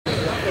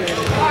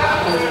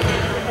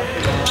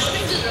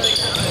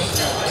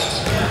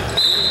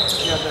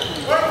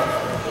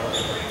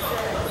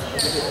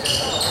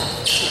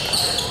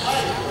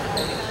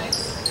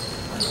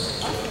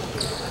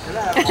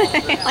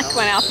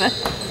Mike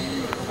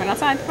went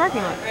outside the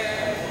parking lot.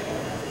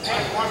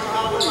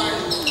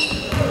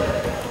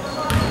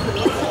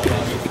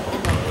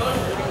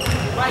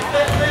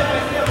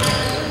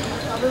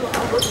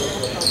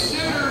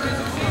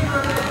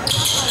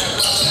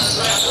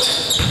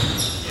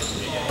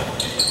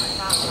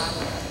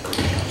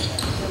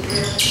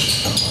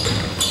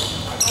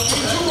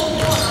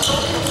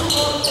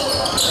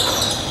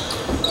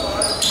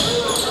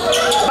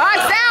 Box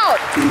out!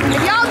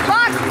 If y'all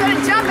box instead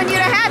of jumping,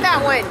 you'd have had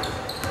that one.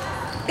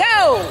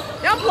 Go!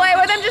 Don't play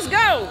with him, just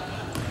go!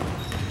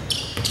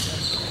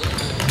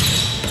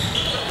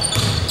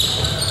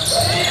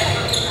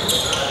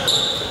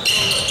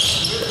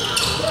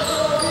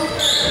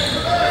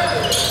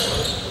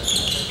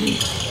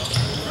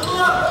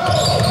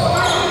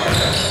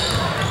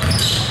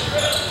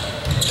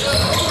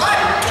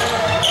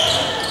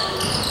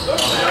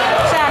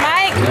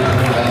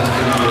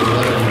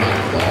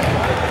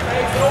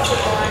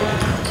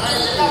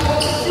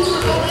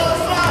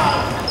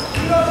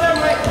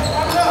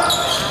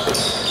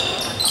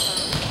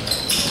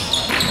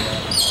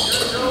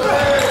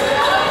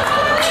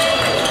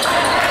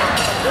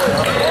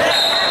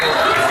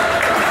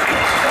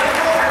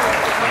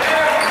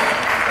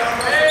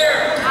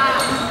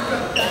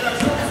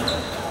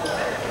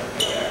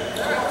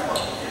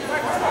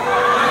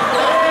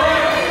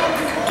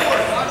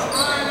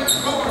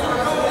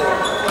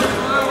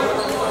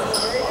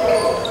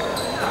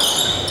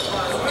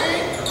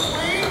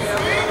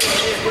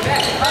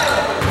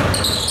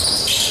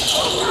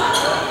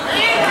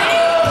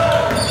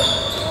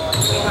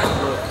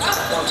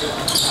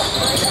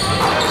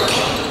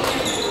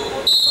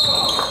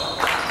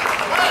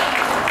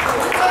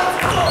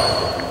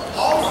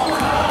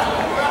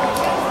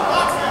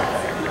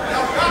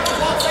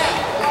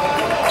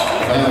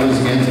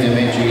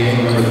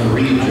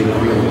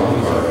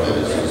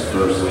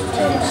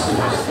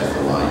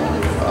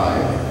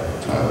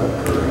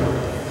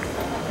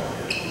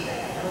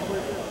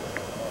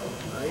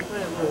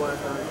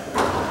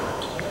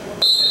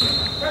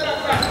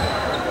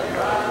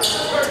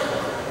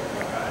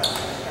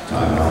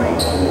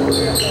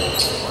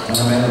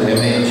 Timeout,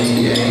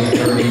 MAGA,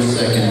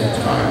 30-second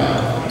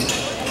timeout.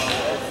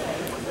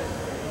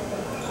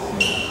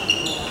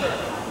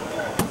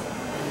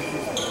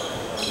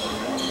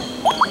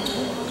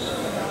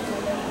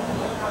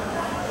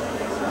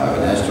 I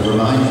would ask to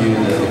remind you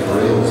that the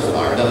grill is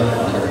fired up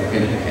and there are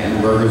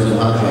hamburgers and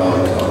hot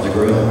dogs on the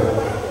grill.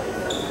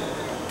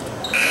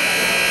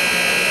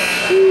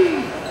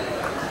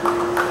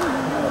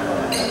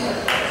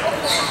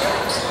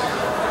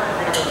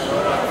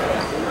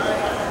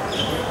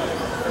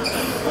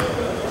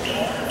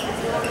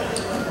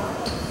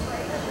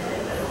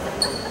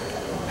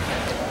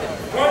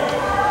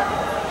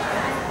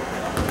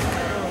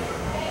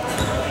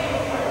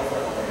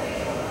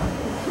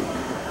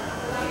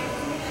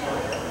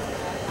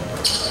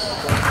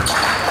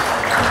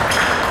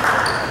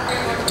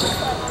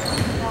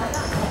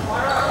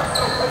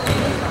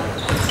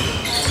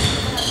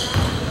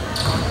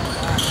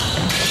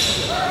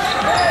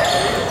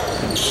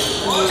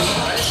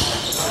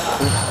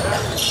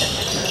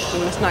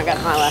 Not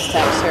got my last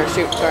text here.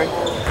 Shoot, sorry. I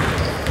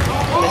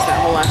missed that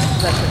whole last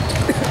section.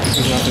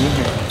 There's nothing in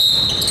here.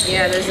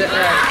 Yeah, there's a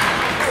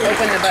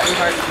open the button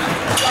part.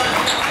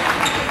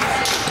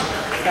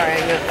 Sorry,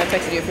 I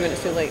texted you a few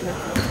minutes too late. Huh?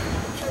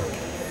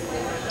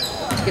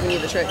 Just giving you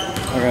the trick.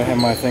 I gotta have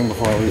my thing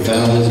before I leave. The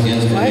foul is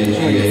against the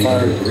Get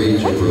fired.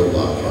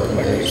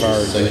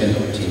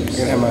 Second team. I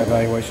gotta have my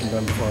evaluation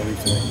done before I leave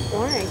today.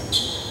 Why?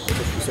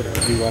 She said it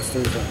was due last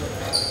Thursday.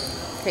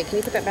 Okay, can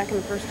you put that back in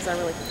the purse? Because I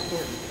really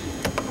can't.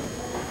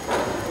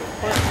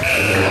 Into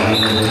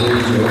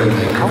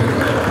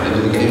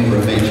the game for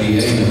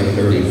MAGA, number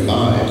 35,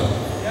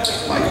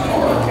 Mike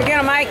Carr. Get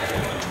him, Mike.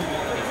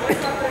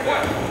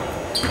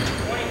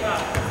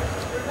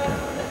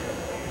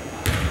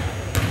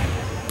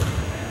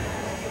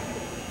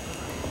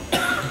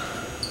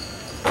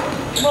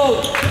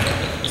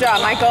 Good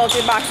job, Michael.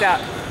 Good box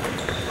out.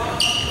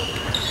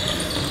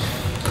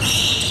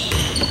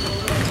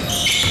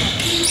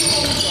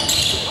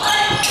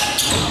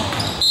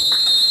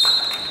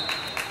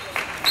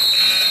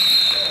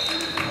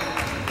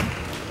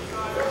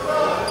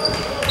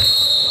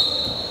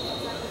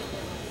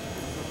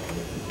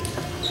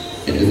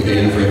 Into the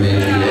game for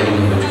MAGA,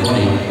 number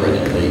 20,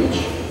 Brennan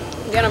Leach.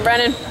 Get him,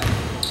 Brennan.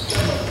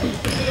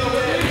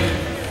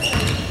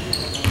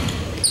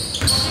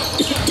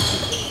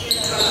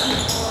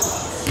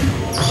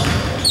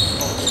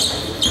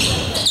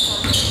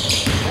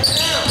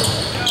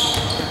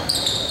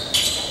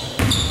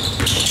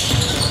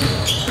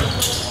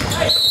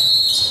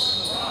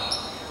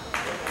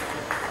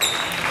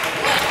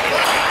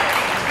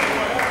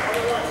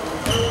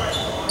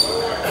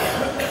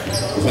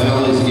 The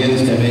foul is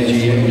against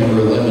MAGA,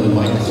 number 11,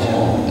 Mike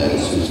Long. That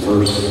is his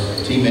first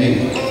teammate.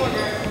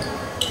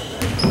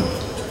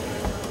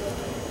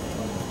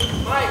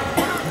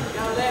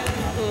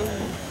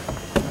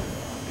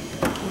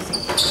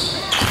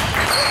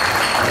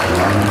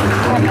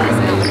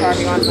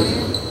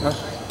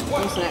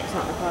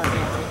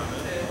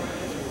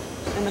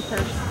 in the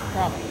purse.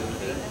 Drop. He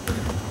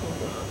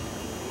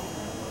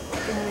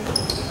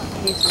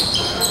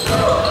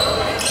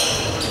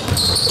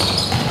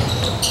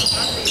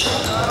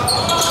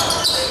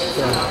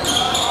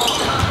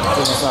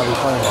must not be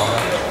playing well,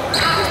 right?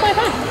 Let's play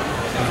fine.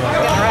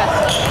 Getting a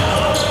rest.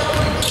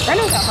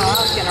 Brendan was out for a while.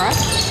 I was getting a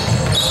rest.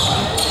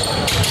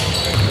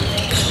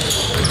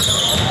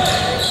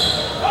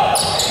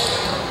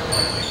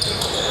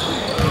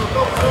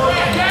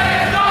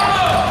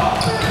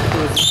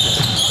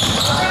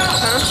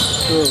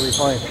 Who are we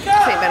playing?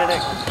 St.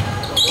 Benedict.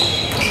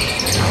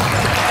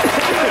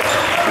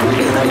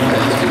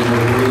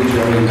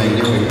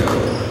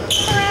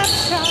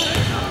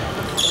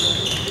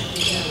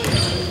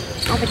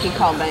 I don't think he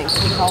called bank.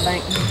 He called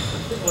bank.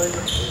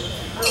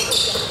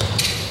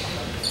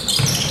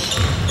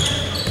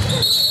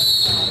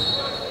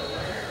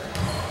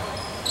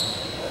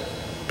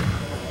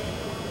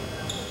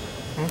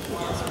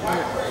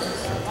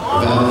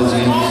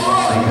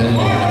 St.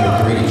 Benedict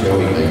number 3,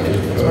 Joey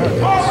Magnifico.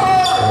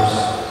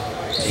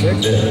 Team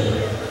bid.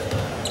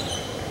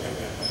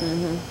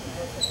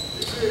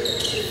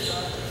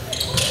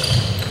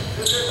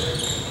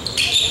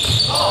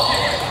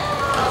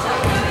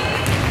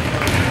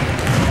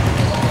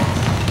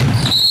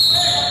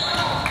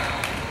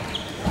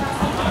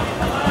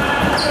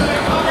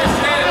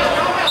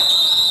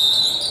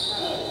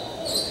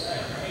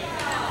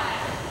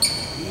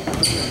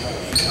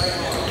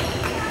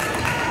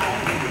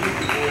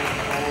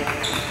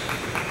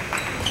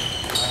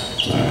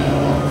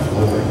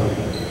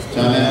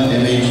 Timeout,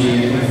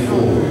 MAGA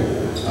 4.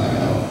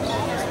 Timeout.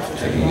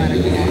 Checking into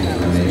the game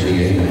from MAGA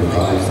number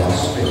 5,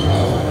 Oscar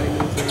Howard.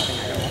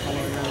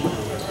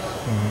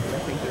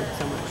 Thank you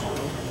so much.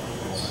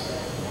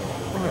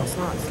 Oh, it's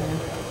not, Sam.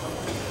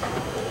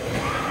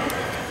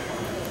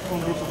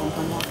 One group of them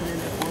come walking in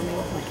there for me,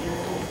 like,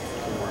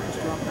 just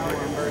dropped out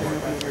and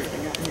they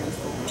got hands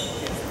full.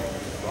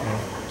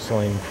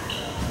 Celine.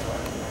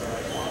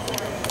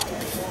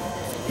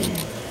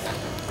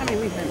 I mean,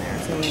 we've been there,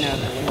 so we know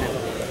that,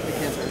 the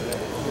kids are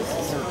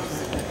just so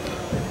upset.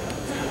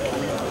 It's kind of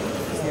funny.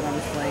 Just get on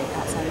display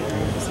outside of the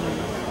room.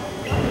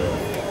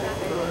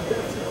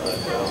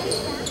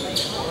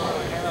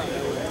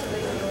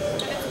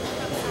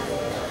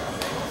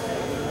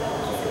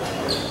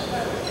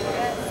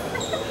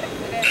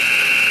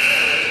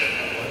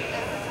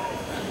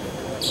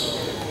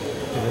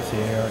 Did I see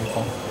any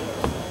article?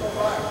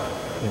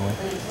 Anyway.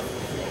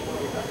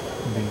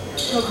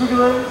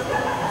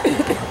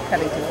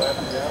 Cutting to it.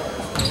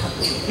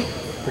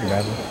 Pretty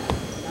badly.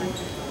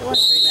 It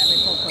was pretty bad. We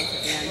pulled close at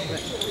the end, but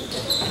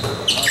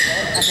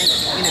I think,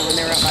 when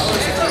they were up by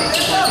 16 points,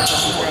 it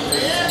wasn't horrible.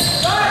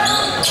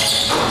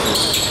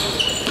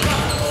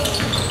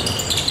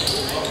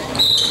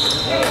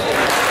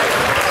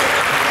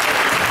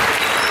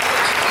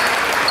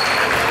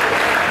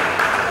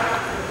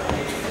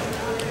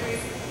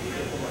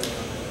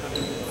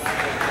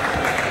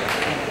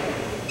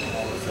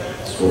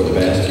 Score the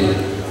basket.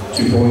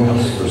 2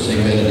 points for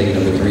St. Benedict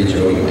number 3,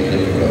 Joey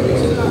Magnifico.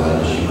 He's at the line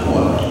to shoot 1.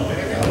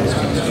 This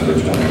means number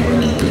 20,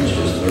 Brendan reached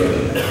his third.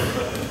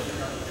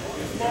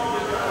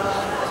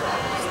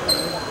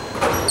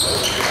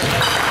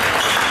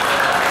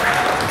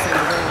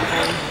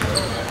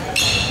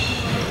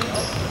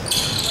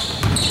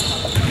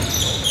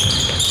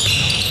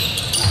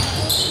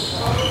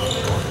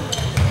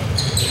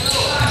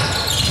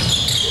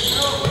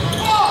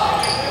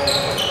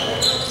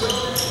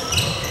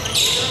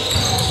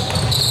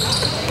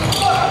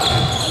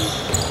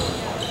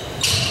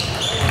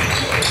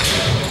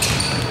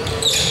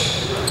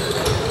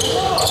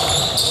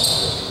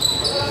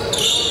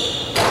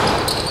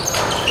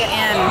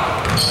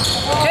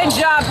 Good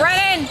job,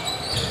 Brennan.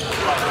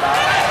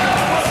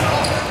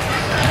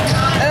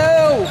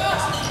 Oh.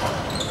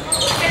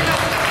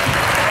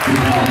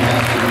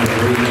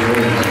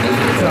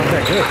 Sounds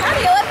that good. How do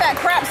you let that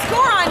crap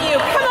score on you?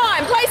 Come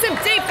on, play some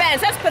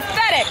defense. That's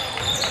pathetic.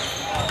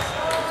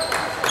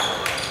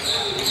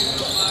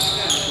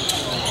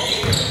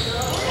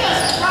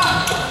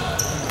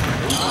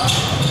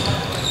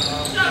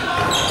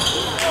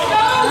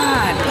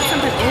 God, put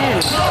something in.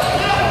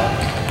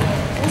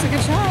 That was a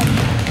good shot.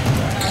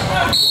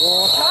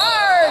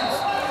 Cards.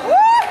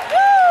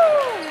 Woo-hoo!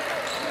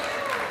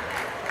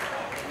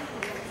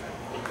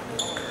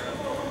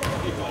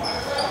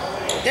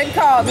 Good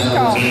call, good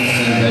call. St.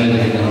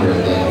 Benedict number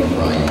 11,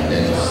 Brian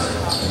Dennis.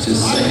 It's his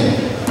second.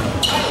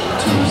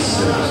 Team 6.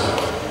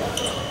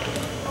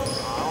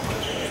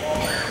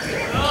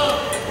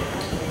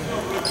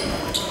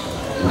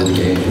 Into the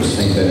game for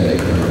St.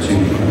 Benedict number 2,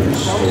 Hunter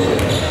Story.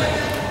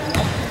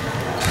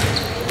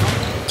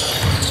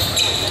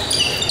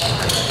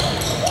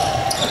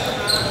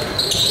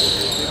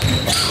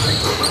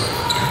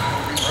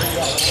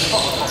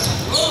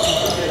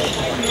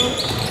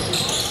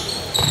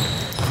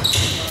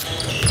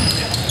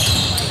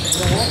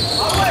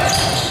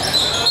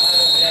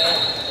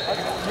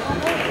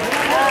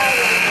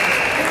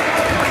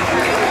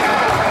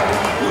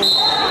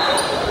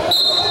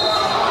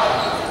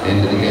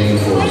 Into the game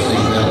for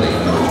St. Benedict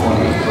number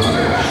 20,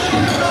 Hunter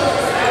Sheep.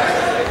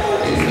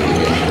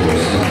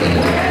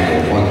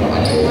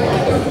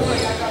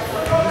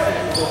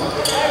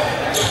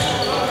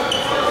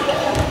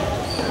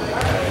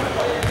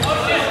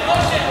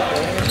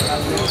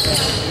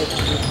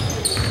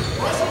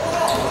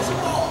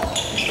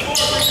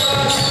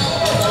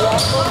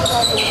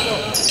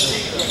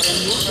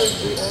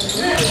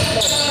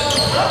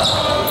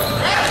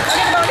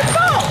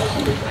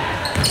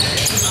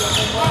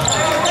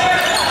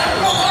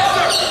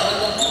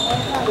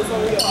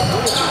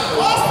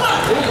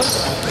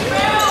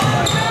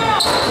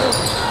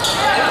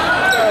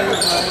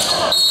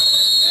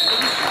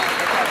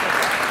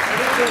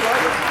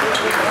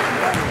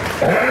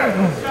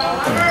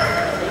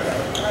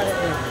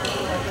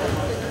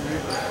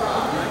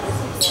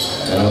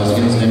 That was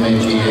against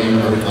MAGA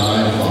number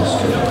 5,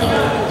 Foster.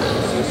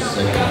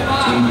 Second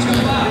team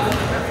time.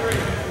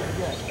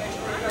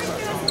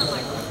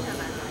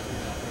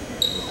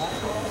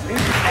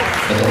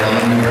 At the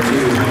line number 2,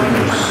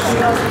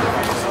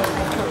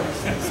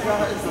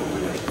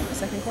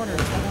 Second quarter.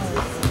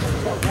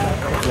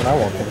 That's what I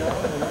wanted.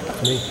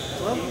 Me.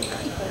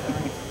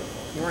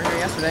 You weren't here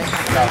yesterday.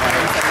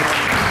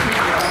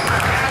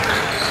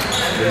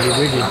 Wiggy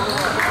wiggy.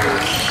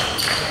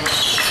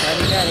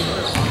 Daddy, daddy.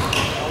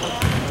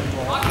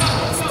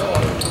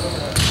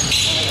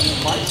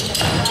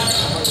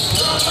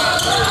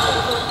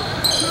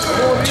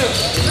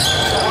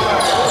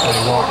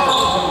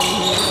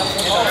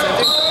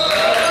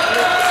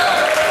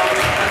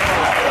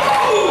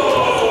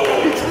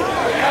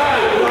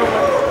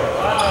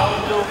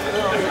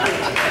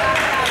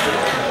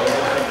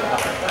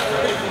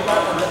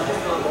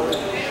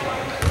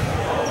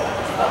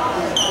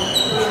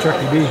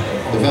 Chucky B.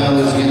 the foul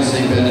is against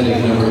St.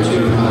 Benedict number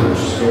 2, Hunter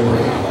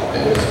Story.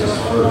 That was his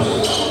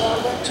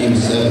first. Team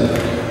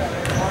 7.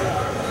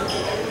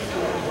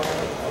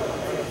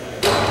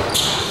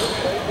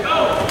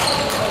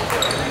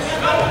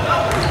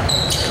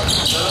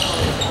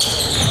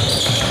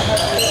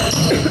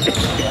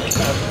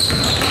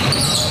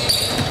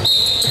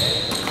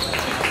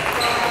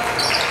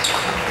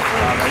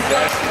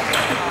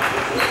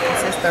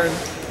 It's his third.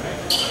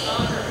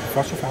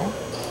 Foster foul?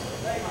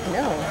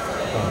 No.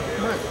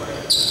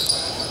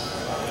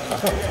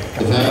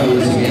 The foul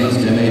is against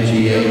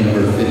MAGA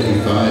number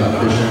 55,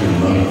 Christian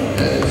Monk.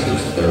 That is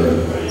his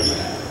third.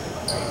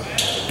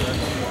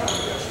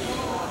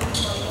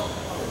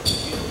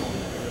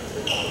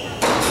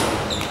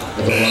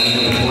 At the line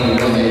number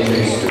 21, AJ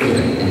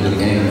Sterling into the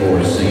game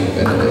for St.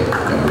 Benedict.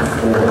 Number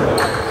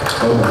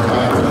 4, Owen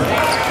Kyler.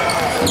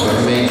 And for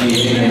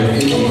MAGA number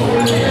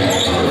 54,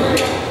 Jack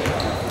Kyler.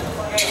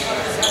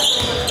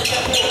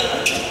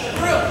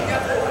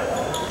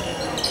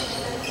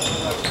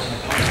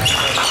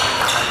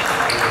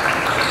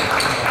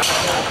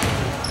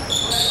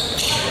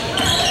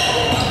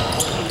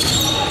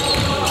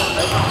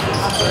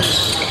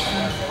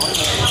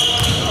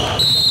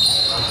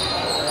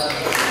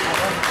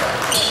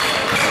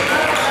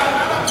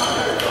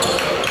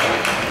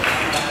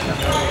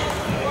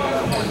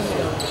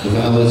 The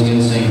foul is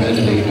against St.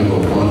 Benedict number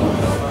 1,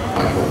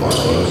 Michael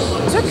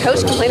Bartos. Does our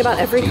coach complain about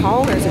every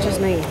call, or is it just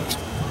me?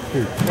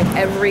 Like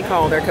every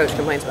call their coach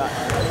complains about.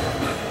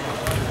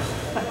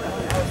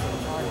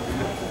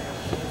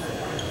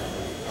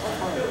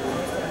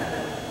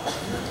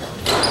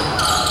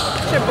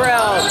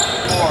 Jabril.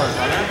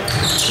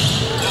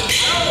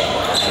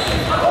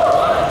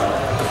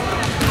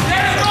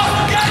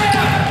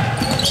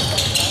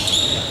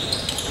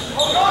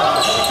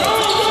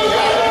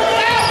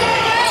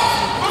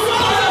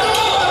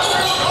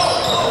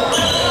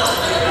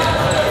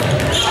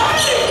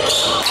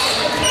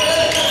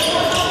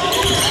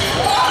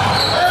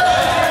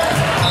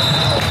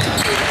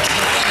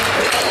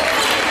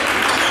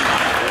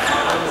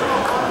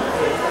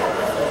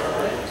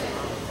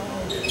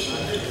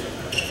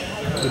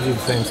 We do the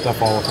same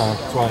stuff all the time.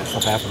 That's why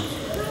stuff happens.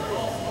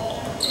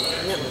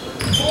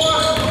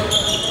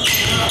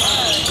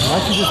 Why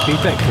don't you just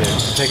beat that kid?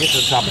 Take it to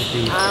the top of the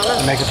key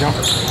and make a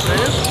jumper.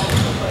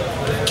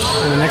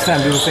 And the next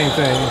time do the same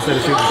thing instead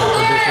of shooting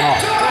jumper, dish it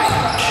off.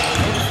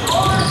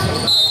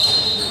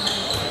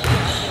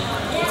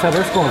 That's how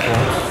they're scoring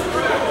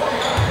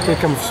points. Kid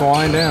comes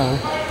flying down.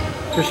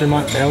 Christian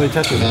Monk barely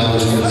touches The him. foul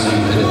is against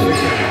St.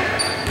 Benedict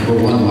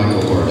number 1,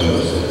 Michael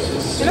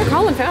Bartos. They're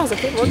calling fouls. They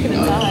keep working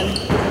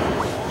inside.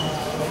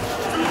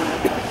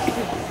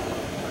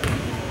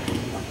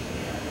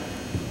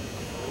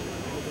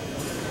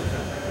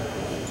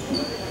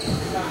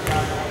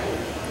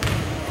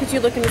 Did you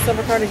look in the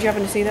silver car? Did you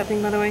happen to see that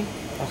thing, by the way?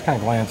 I was kind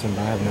of glancing,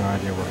 but I have no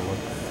idea what it was.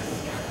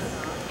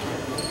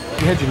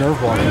 You had your nerve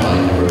block.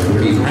 Line number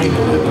 3, I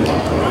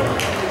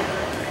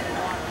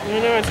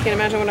don't know. I just can't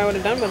imagine what I would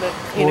have done with it.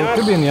 You Well, know, it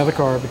could be in the other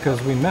car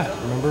because we met,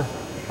 remember?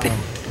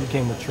 You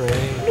came with Trey.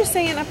 I'm just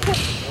saying. I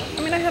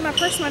had my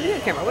purse and my video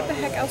camera. What the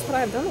heck else would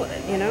I have done with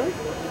it? You know?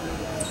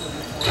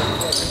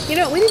 You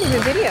know, we didn't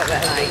even video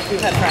that night.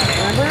 We've had Friday,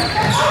 remember?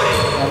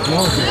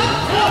 No,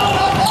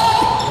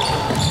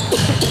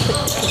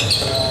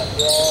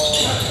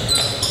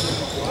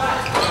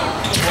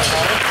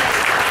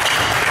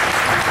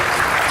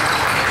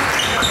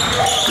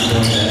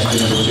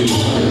 basket number 2,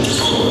 Hunter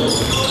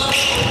Story.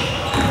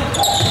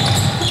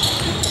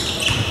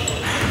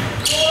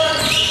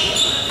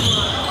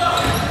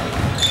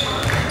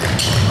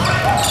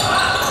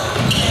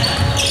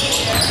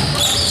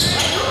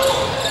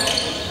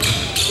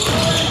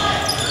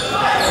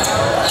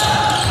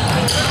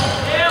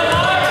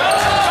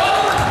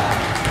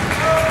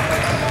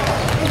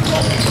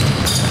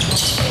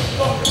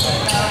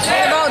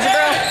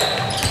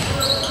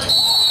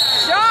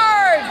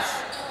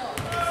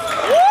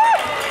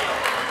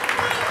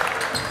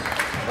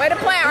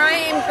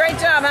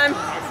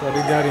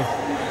 Steady, daddy.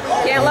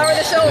 Can't lower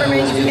the shoulder,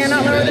 man. You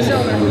cannot lower the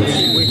shoulder.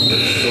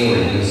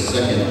 His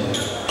second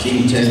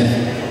team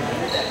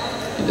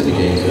 10 into the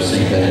game for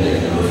St.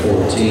 Benedict, number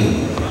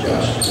 14,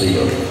 Josh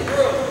Leo.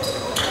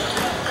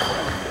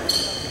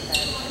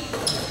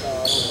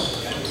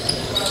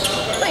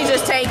 Please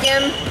just take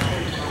him.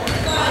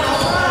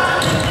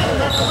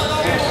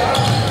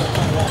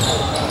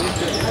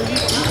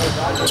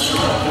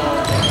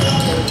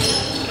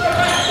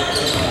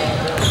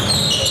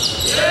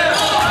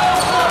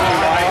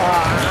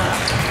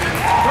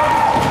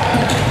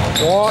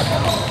 What?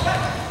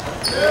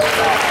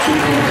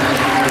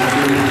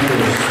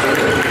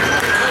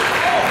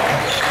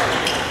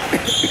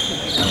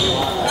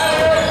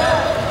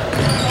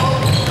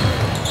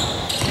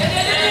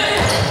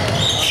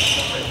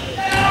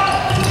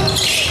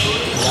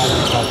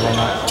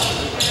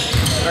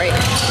 Great.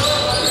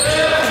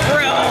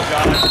 Drill.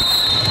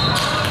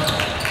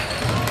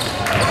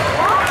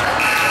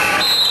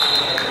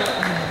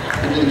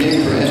 Into the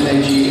game for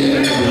MAGA,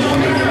 number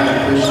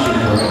 25, Christian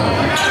Brown.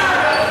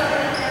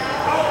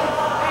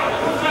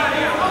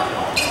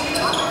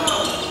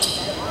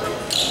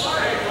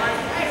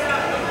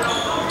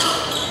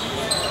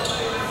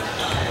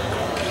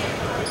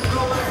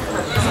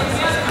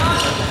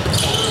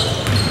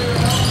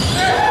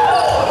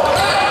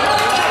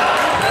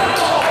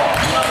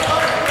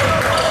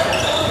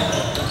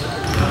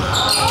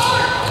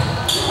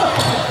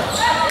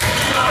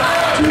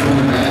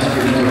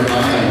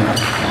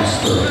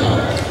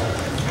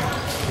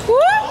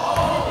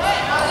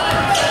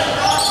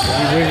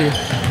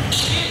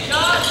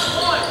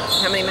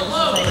 How many minutes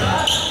does it take?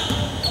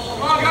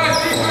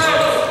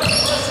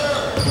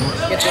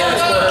 Get the end of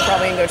the quarter,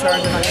 probably and go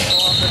charge if I get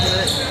off for 2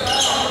 minutes.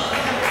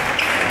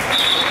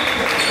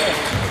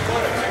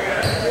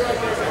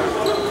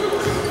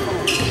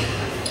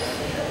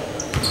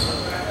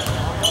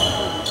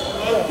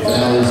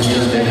 Foul is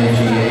against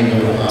MAGA,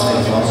 number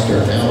 5, Foster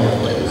Howell.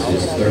 That is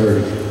his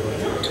third.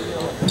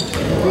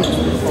 Number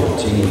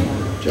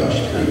 14, Josh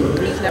Cleaver.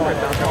 He's never in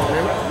foul trouble,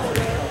 man.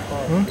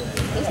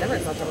 He's never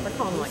in foul trouble. They're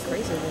calling him like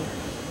crazy.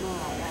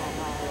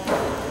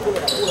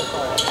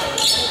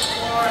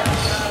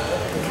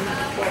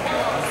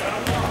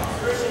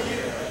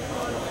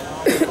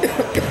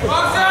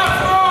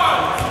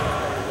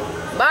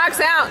 Box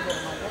out.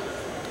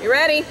 You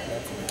ready?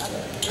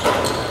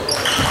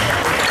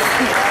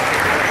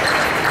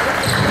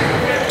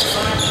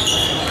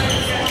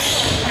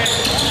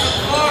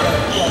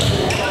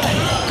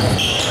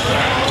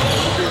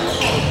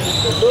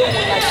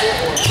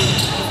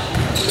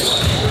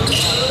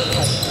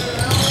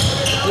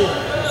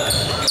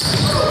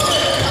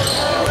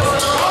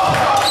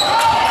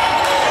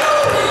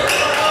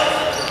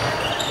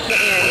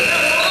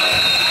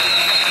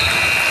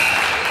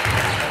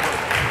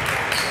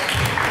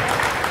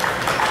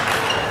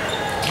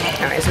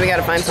 All right, so we got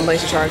to find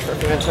someplace to charge for a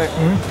few minutes, right?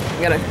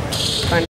 We got to find